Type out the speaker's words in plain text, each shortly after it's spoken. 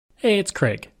Hey, it's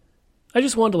Craig. I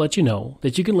just wanted to let you know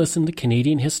that you can listen to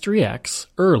Canadian History X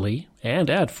early and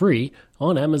ad-free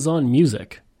on Amazon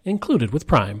Music, included with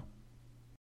Prime.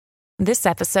 This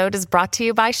episode is brought to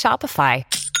you by Shopify.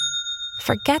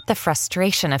 Forget the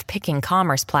frustration of picking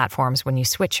commerce platforms when you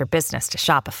switch your business to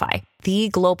Shopify, the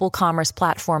global commerce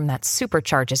platform that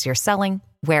supercharges your selling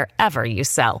wherever you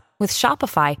sell. With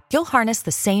Shopify, you'll harness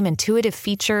the same intuitive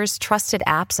features, trusted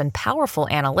apps, and powerful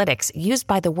analytics used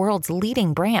by the world's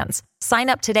leading brands. Sign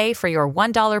up today for your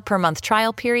 $1 per month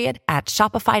trial period at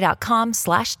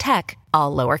shopify.com/tech,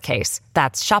 all lowercase.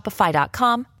 That's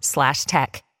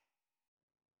shopify.com/tech.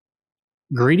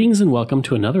 Greetings and welcome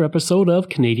to another episode of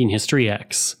Canadian History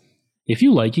X. If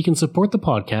you like, you can support the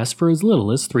podcast for as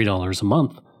little as $3 a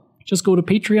month. Just go to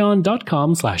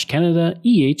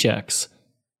patreon.com/CanadaEHX.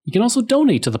 You can also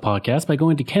donate to the podcast by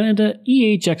going to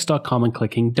CanadaEHX.com and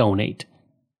clicking Donate.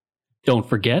 Don't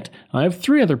forget, I have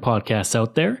 3 other podcasts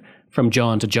out there, From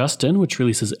John to Justin, which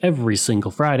releases every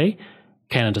single Friday,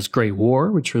 Canada's Great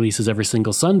War, which releases every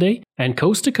single Sunday, and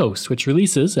Coast to Coast, which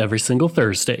releases every single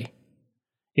Thursday.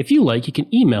 If you like, you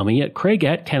can email me at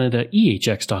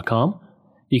craig@CanadaEHX.com.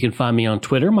 You can find me on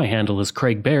Twitter. My handle is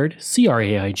Craig Baird,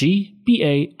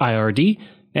 CraigBaird,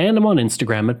 and I'm on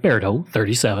Instagram at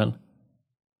Bairdo37.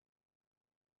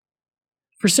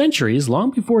 For centuries,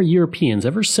 long before Europeans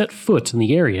ever set foot in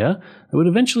the area that would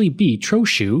eventually be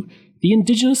Trochu, the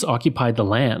Indigenous occupied the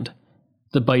land.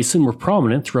 The bison were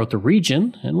prominent throughout the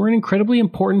region and were an incredibly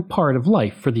important part of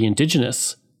life for the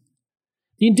Indigenous.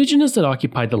 The Indigenous that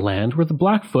occupied the land were the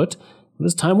Blackfoot, but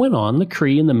as time went on, the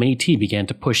Cree and the Métis began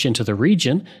to push into the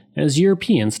region as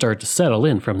Europeans started to settle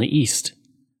in from the east.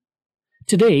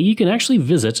 Today, you can actually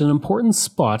visit an important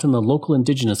spot in the local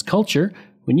Indigenous culture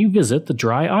when you visit the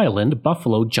dry island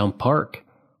Buffalo Jump Park,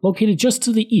 located just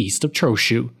to the east of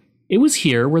Trochu. It was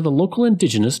here where the local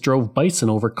Indigenous drove bison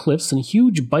over cliffs in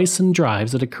huge bison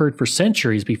drives that occurred for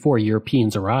centuries before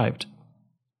Europeans arrived.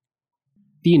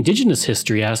 The Indigenous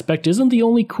history aspect isn't the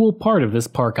only cool part of this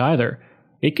park either.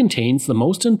 It contains the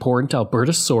most important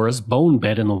Albertosaurus bone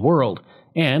bed in the world,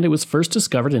 and it was first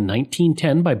discovered in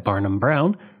 1910 by Barnum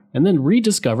Brown, and then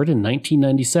rediscovered in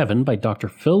 1997 by Dr.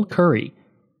 Phil Currie.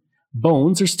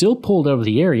 Bones are still pulled out of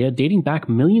the area dating back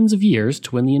millions of years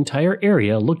to when the entire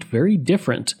area looked very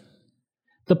different.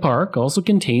 The park also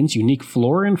contains unique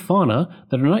flora and fauna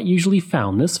that are not usually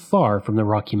found this far from the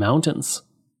Rocky Mountains.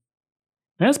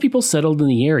 As people settled in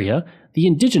the area, the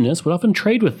Indigenous would often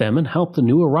trade with them and help the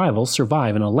new arrivals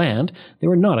survive in a land they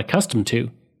were not accustomed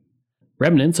to.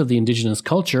 Remnants of the Indigenous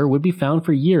culture would be found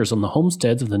for years on the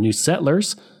homesteads of the new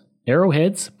settlers.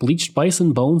 Arrowheads, bleached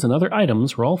bison bones, and other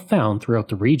items were all found throughout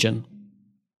the region.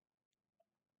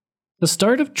 The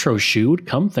start of Trochu would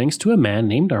come thanks to a man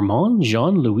named Armand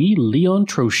Jean-Louis Léon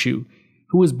Trochu,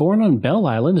 who was born on Belle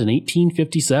Island in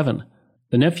 1857.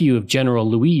 The nephew of General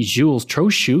Louis-Jules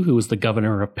Trochu, who was the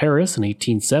governor of Paris in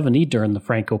 1870 during the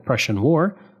Franco-Prussian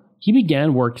War, he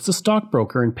began work as a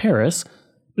stockbroker in Paris,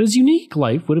 but his unique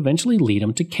life would eventually lead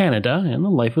him to Canada and the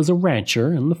life as a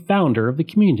rancher and the founder of the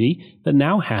community that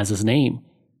now has his name.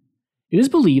 It is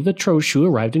believed that Trochu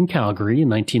arrived in Calgary in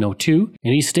 1902,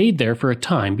 and he stayed there for a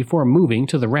time before moving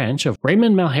to the ranch of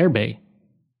Raymond Malherbe.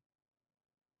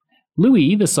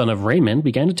 Louis, the son of Raymond,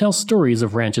 began to tell stories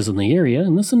of ranches in the area,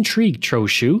 and this intrigued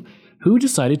Trochu, who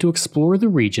decided to explore the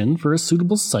region for a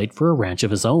suitable site for a ranch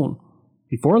of his own.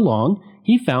 Before long,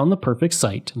 he found the perfect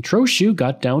site, and Trochu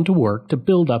got down to work to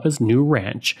build up his new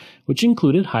ranch, which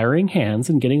included hiring hands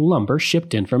and getting lumber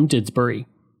shipped in from Didsbury.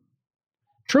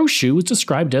 Trochu was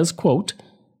described as, quote,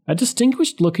 a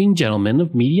distinguished-looking gentleman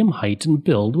of medium height and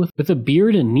build with a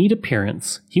beard and neat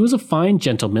appearance. He was a fine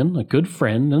gentleman, a good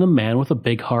friend, and a man with a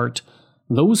big heart.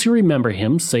 Those who remember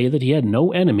him say that he had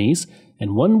no enemies,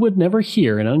 and one would never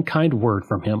hear an unkind word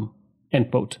from him. End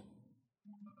quote.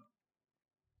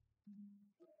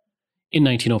 In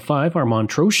 1905, Armand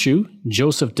Trochu,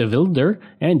 Joseph de Wilder,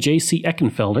 and J.C.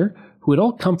 Eckenfelder, who had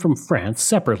all come from France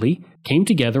separately, came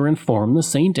together and formed the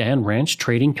St. Anne Ranch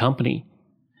Trading Company.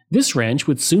 This ranch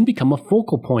would soon become a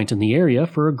focal point in the area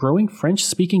for a growing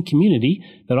French-speaking community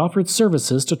that offered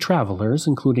services to travelers,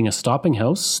 including a stopping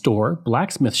house, store,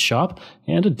 blacksmith shop,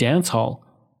 and a dance hall.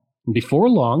 Before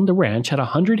long, the ranch had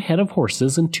 100 head of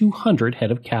horses and 200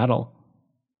 head of cattle.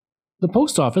 The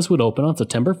post office would open on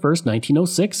September 1,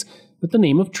 1906, with the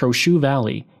name of Trochu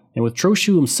Valley, and with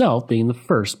Trochu himself being the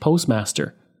first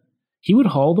postmaster. He would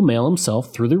haul the mail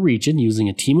himself through the region using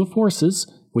a team of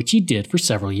horses, which he did for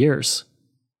several years.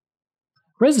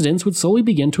 Residents would slowly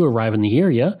begin to arrive in the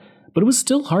area, but it was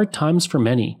still hard times for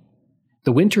many.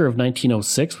 The winter of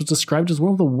 1906 was described as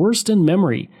one of the worst in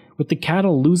memory, with the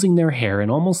cattle losing their hair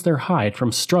and almost their hide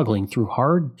from struggling through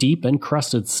hard, deep, and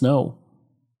crusted snow.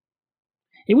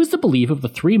 It was the belief of the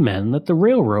three men that the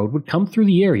railroad would come through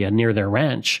the area near their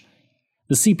ranch.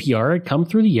 The CPR had come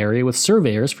through the area with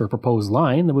surveyors for a proposed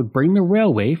line that would bring the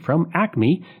railway from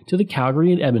Acme to the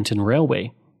Calgary and Edmonton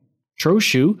Railway.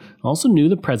 Trochu also knew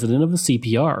the president of the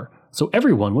CPR, so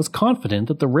everyone was confident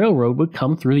that the railroad would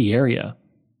come through the area.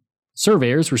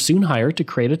 Surveyors were soon hired to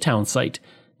create a town site,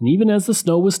 and even as the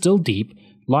snow was still deep,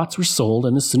 lots were sold,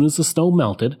 and as soon as the snow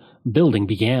melted, building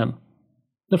began.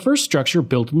 The first structure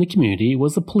built in the community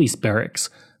was the police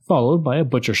barracks, followed by a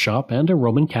butcher shop and a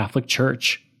Roman Catholic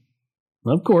church.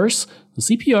 Of course, the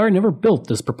CPR never built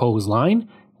this proposed line,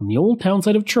 and the old town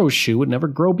site of Trochu would never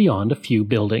grow beyond a few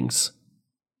buildings.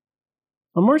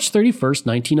 On March 31,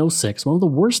 1906, one of the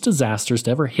worst disasters to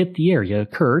ever hit the area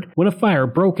occurred when a fire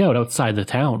broke out outside the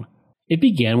town. It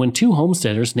began when two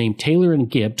homesteaders named Taylor and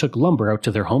Gibb took lumber out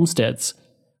to their homesteads.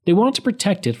 They wanted to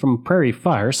protect it from a prairie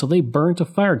fire, so they burnt a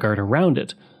fire guard around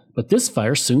it, but this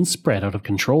fire soon spread out of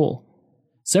control.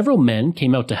 Several men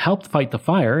came out to help fight the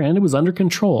fire, and it was under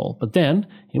control, but then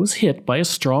it was hit by a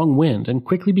strong wind and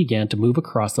quickly began to move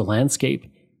across the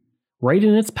landscape. Right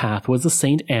in its path was the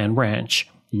St. Anne Ranch,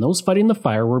 and those fighting the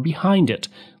fire were behind it,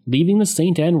 leaving the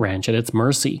St. Anne Ranch at its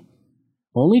mercy.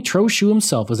 Only Trochu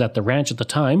himself was at the ranch at the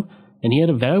time, and he had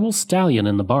a valuable stallion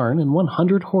in the barn and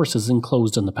 100 horses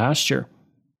enclosed in the pasture.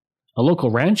 A local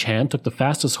ranch hand took the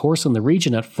fastest horse in the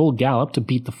region at full gallop to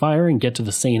beat the fire and get to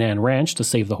the St. Anne Ranch to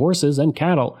save the horses and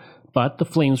cattle, but the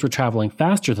flames were traveling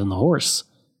faster than the horse.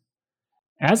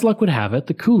 As luck would have it,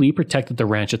 the coulee protected the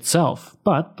ranch itself,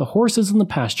 but the horses in the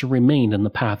pasture remained in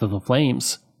the path of the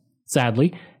flames.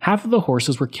 Sadly, half of the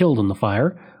horses were killed in the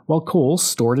fire, while coals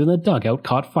stored in a dugout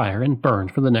caught fire and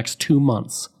burned for the next 2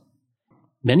 months.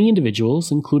 Many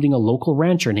individuals, including a local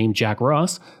rancher named Jack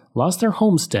Ross, lost their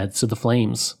homesteads to the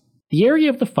flames. The area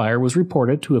of the fire was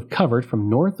reported to have covered from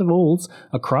north of Olds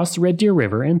across the Red Deer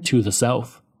River and to the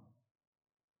south.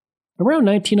 Around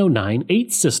 1909,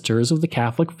 8 sisters of the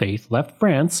Catholic faith left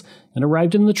France and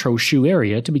arrived in the Trochu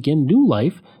area to begin new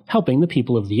life helping the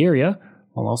people of the area,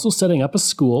 while also setting up a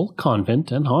school,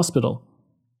 convent, and hospital.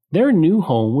 Their new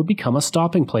home would become a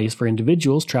stopping place for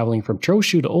individuals traveling from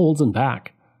Trochu to Olds and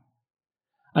back.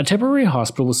 A temporary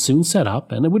hospital was soon set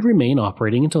up, and it would remain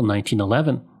operating until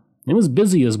 1911. It was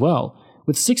busy as well,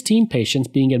 with 16 patients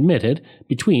being admitted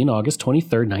between August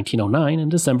 23, 1909 and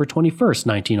December 21,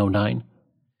 1909.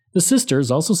 The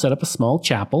sisters also set up a small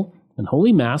chapel, and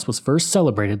Holy Mass was first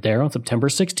celebrated there on September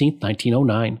 16,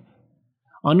 1909.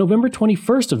 On November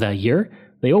 21st of that year,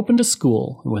 they opened a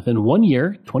school, and within 1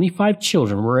 year, 25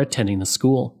 children were attending the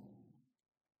school.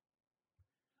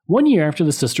 1 year after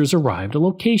the sisters arrived, a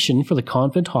location for the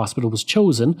convent hospital was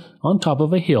chosen on top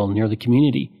of a hill near the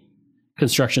community.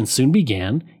 Construction soon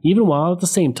began, even while at the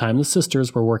same time the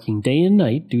sisters were working day and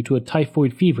night due to a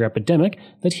typhoid fever epidemic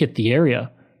that hit the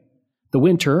area. The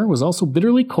winter was also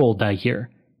bitterly cold that year,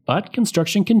 but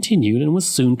construction continued and was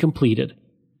soon completed.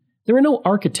 There were no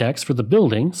architects for the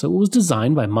building, so it was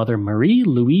designed by Mother Marie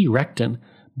Louise Recton,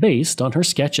 based on her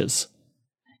sketches.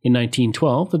 In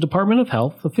 1912, the Department of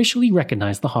Health officially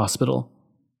recognized the hospital.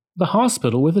 The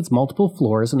hospital, with its multiple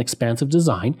floors and expansive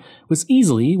design, was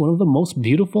easily one of the most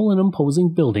beautiful and imposing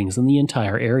buildings in the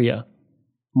entire area.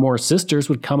 More sisters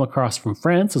would come across from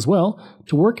France as well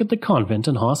to work at the convent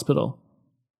and hospital.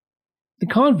 The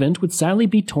convent would sadly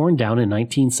be torn down in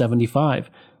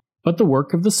 1975, but the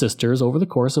work of the sisters over the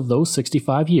course of those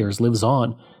 65 years lives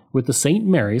on, with the St.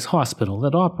 Mary's Hospital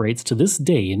that operates to this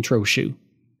day in Trochu.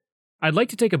 I'd like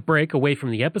to take a break away from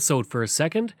the episode for a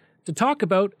second to talk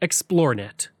about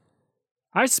Xplornet.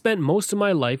 I spent most of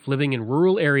my life living in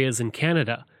rural areas in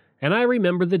Canada, and I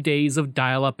remember the days of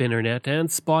dial-up internet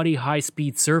and spotty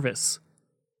high-speed service.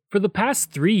 For the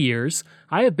past 3 years,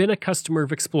 I have been a customer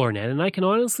of Xplornet, and I can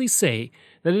honestly say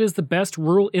that it is the best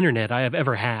rural internet I have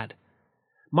ever had.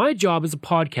 My job as a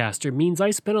podcaster means I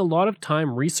spend a lot of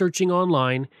time researching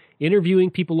online,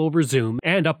 interviewing people over Zoom,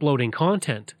 and uploading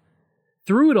content.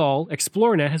 Through it all,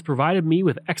 Xplornet has provided me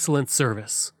with excellent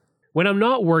service. When I'm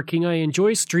not working, I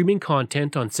enjoy streaming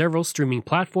content on several streaming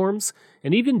platforms,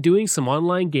 and even doing some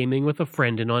online gaming with a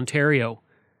friend in Ontario.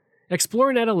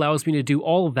 Xplornet allows me to do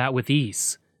all of that with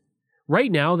ease.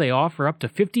 Right now, they offer up to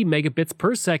 50 megabits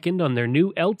per second on their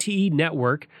new LTE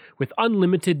network with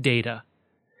unlimited data.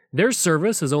 Their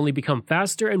service has only become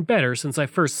faster and better since I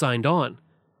first signed on.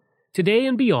 Today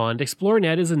and beyond,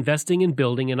 Xplornet is investing in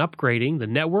building and upgrading the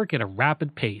network at a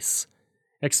rapid pace.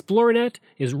 Xplornet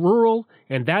is rural,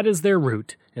 and that is their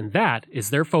route, and that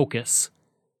is their focus.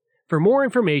 For more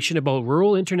information about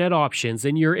rural internet options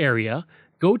in your area,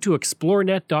 go to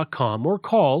explorenet.com or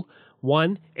call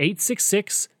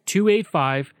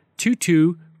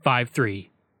 1-866-285-2253.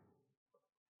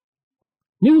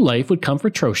 New life would come for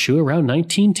Trochu around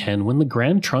 1910 when the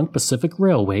Grand Trunk Pacific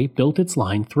Railway built its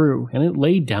line through, and it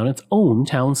laid down its own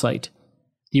town site.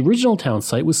 The original town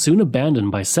site was soon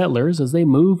abandoned by settlers as they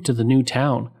moved to the new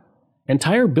town.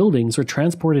 Entire buildings were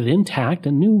transported intact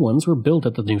and new ones were built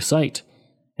at the new site.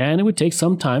 And it would take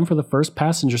some time for the first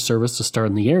passenger service to start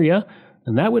in the area,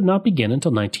 and that would not begin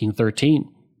until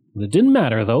 1913. But it didn't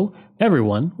matter though,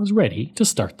 everyone was ready to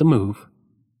start the move.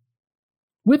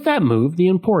 With that move, the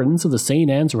importance of the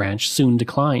St. Anne's Ranch soon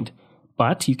declined,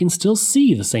 but you can still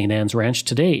see the St. Anne's Ranch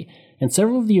today, and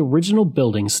several of the original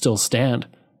buildings still stand.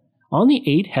 On the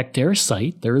 8-hectare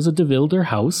site, there is a De Wilder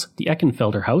House, the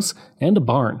Eckenfelder House, and a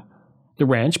barn. The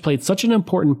ranch played such an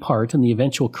important part in the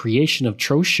eventual creation of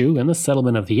Trochu and the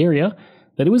settlement of the area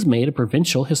that it was made a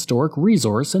provincial historic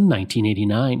resource in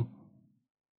 1989.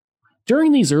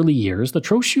 During these early years, the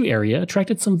Trochu area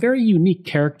attracted some very unique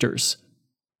characters.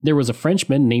 There was a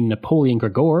Frenchman named Napoleon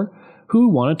Gregor who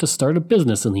wanted to start a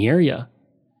business in the area.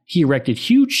 He erected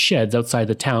huge sheds outside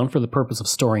the town for the purpose of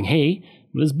storing hay,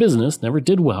 but his business never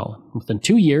did well. Within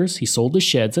 2 years, he sold the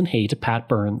sheds and hay to Pat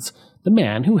Burns, the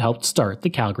man who helped start the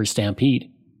Calgary Stampede.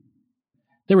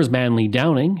 There was Manly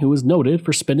Downing, who was noted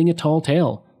for spinning a tall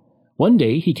tale. One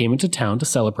day, he came into town to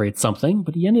celebrate something,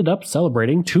 but he ended up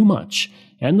celebrating too much,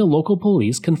 and the local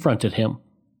police confronted him.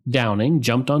 Downing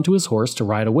jumped onto his horse to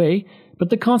ride away, but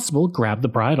the constable grabbed the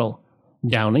bridle.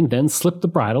 Downing then slipped the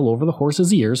bridle over the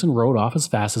horse's ears and rode off as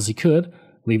fast as he could,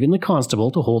 leaving the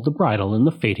constable to hold the bridle in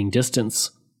the fading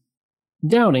distance.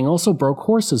 Downing also broke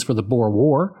horses for the Boer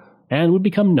War, and would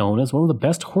become known as one of the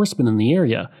best horsemen in the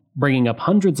area, bringing up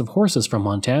hundreds of horses from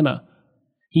Montana.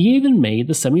 He even made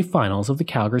the semi-finals of the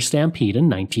Calgary Stampede in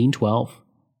 1912.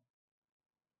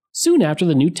 Soon after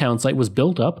the new town site was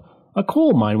built up, a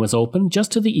coal mine was opened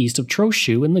just to the east of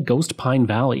Trochu in the Ghost Pine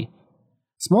Valley.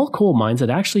 Small coal mines had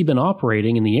actually been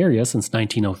operating in the area since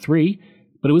 1903,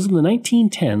 but it was in the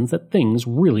 1910s that things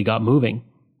really got moving.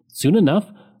 Soon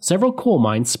enough, several coal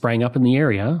mines sprang up in the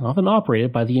area, often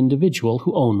operated by the individual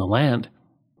who owned the land.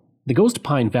 The Ghost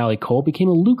Pine Valley coal became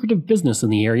a lucrative business in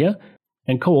the area,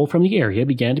 and coal from the area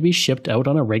began to be shipped out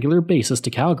on a regular basis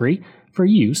to Calgary for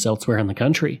use elsewhere in the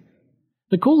country.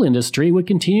 The coal industry would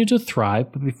continue to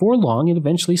thrive, but before long it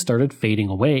eventually started fading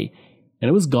away, and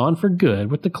it was gone for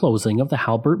good with the closing of the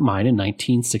Halbert mine in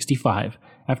 1965,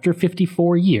 after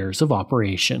 54 years of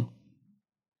operation.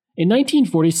 In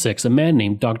 1946, a man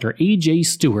named Dr. A.J.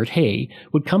 Stewart Hay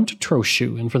would come to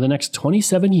Trochu, and for the next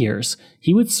 27 years,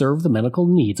 he would serve the medical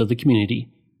needs of the community.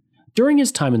 During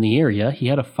his time in the area, he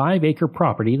had a 5-acre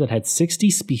property that had 60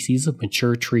 species of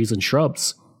mature trees and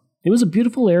shrubs. It was a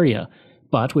beautiful area,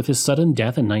 but with his sudden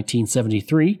death in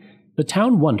 1973, the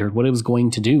town wondered what it was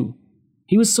going to do.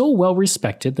 He was so well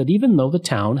respected that even though the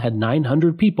town had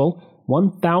 900 people,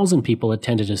 1,000 people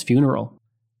attended his funeral.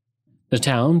 The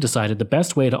town decided the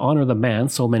best way to honor the man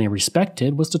so many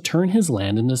respected was to turn his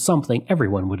land into something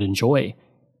everyone would enjoy.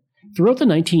 Throughout the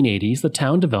 1980s, the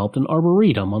town developed an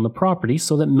arboretum on the property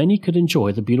so that many could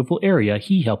enjoy the beautiful area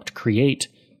he helped create.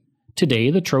 Today,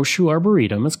 the Trochu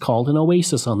Arboretum is called an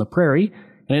oasis on the prairie,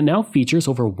 and it now features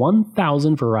over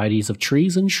 1,000 varieties of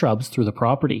trees and shrubs through the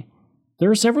property. There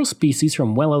are several species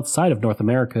from well outside of North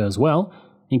America as well,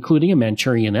 including a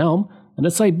Manchurian elm and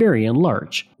a Siberian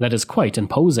larch that is quite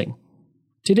imposing.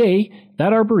 Today,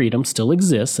 that arboretum still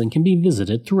exists and can be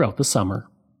visited throughout the summer.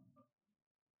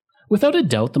 Without a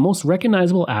doubt, the most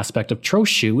recognizable aspect of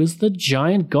Trochu is the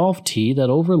giant golf tee that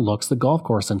overlooks the golf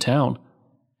course in town.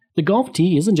 The golf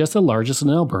tee isn't just the largest in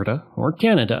Alberta or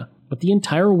Canada, but the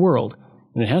entire world,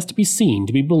 and it has to be seen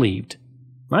to be believed.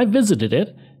 I visited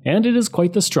it, and it is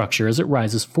quite the structure as it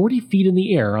rises 40 feet in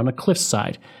the air on a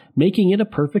cliffside, making it a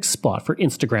perfect spot for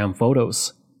Instagram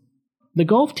photos. The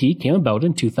golf tee came about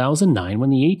in 2009 when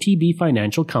the ATB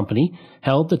Financial Company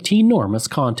held the T-Normus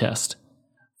contest.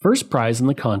 First prize in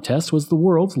the contest was the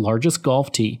world's largest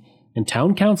golf tee, and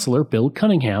town councillor Bill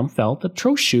Cunningham felt that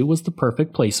Trochu was the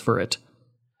perfect place for it.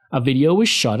 A video was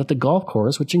shot at the golf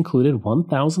course which included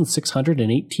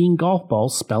 1,618 golf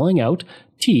balls spelling out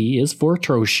T is for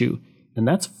Trochu, and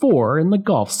that's 4 in the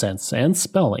golf sense and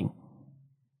spelling.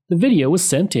 The video was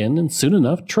sent in, and soon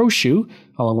enough Trochu,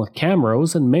 along with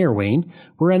Camrose and Mayorwane,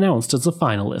 were announced as the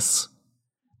finalists.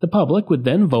 The public would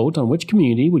then vote on which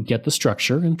community would get the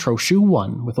structure, and Trochu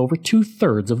won with over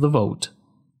 2/3 of the vote.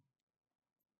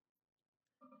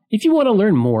 If you want to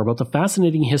learn more about the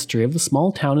fascinating history of the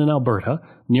small town in Alberta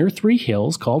near Three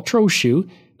Hills called Trochu,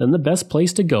 then the best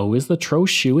place to go is the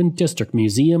Trochu and District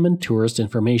Museum and Tourist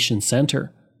Information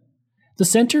Centre. The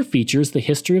center features the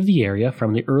history of the area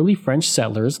from the early French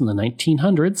settlers in the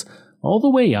 1900s all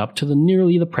the way up to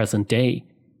nearly the present day.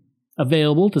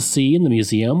 Available to see in the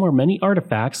museum are many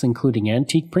artifacts including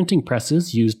antique printing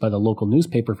presses used by the local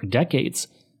newspaper for decades.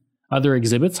 Other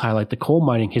exhibits highlight the coal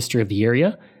mining history of the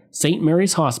area, St.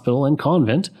 Mary's Hospital and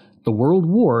Convent, the World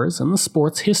Wars, and the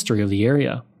sports history of the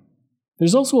area.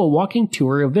 There's also a walking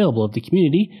tour available of the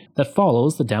community that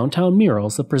follows the downtown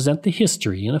murals that present the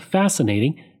history in a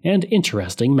fascinating and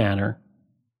interesting manner.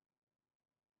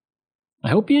 I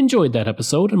hope you enjoyed that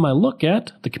episode and my look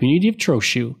at the community of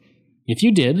Trochu. If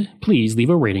you did, please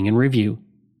leave a rating and review.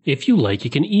 If you like,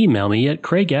 you can email me at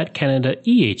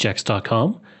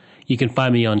craig@canadaehx.com. You can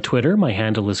find me on Twitter. My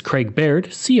handle is Craig Baird,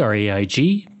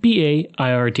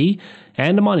 CraigBaird,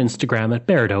 and I'm on Instagram at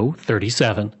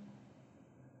Bairdo37.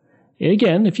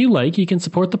 Again, if you like, you can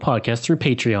support the podcast through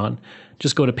Patreon.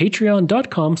 Just go to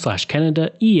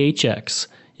patreon.com/CanadaEHX.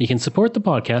 You can support the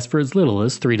podcast for as little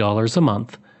as $3 a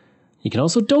month. You can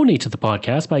also donate to the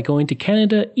podcast by going to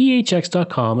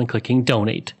CanadaEHX.com and clicking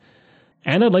Donate.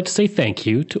 And I'd like to say thank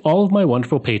you to all of my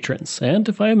wonderful patrons, and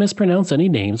if I mispronounce any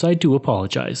names, I do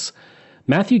apologize.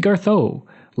 Matthew Gartho,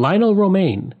 Lionel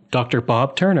Romaine, Dr.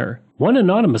 Bob Turner, one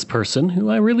anonymous person who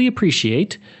I really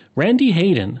appreciate, Randy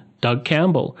Hayden, Doug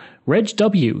Campbell, Reg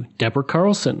W., Deborah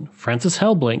Carlson, Francis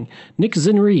Helbling, Nick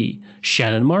Zinri,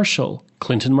 Shannon Marshall,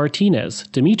 Clinton Martinez,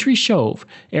 Dimitri Chauve,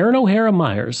 Aaron O'Hara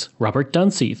Myers, Robert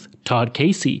Dunseith, Todd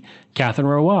Casey, Catherine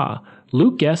Roy,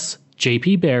 Luke S.,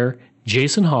 JP Bear,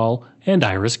 Jason Hall, and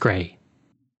Iris Gray.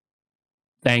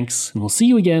 Thanks, and we'll see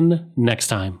you again next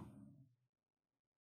time.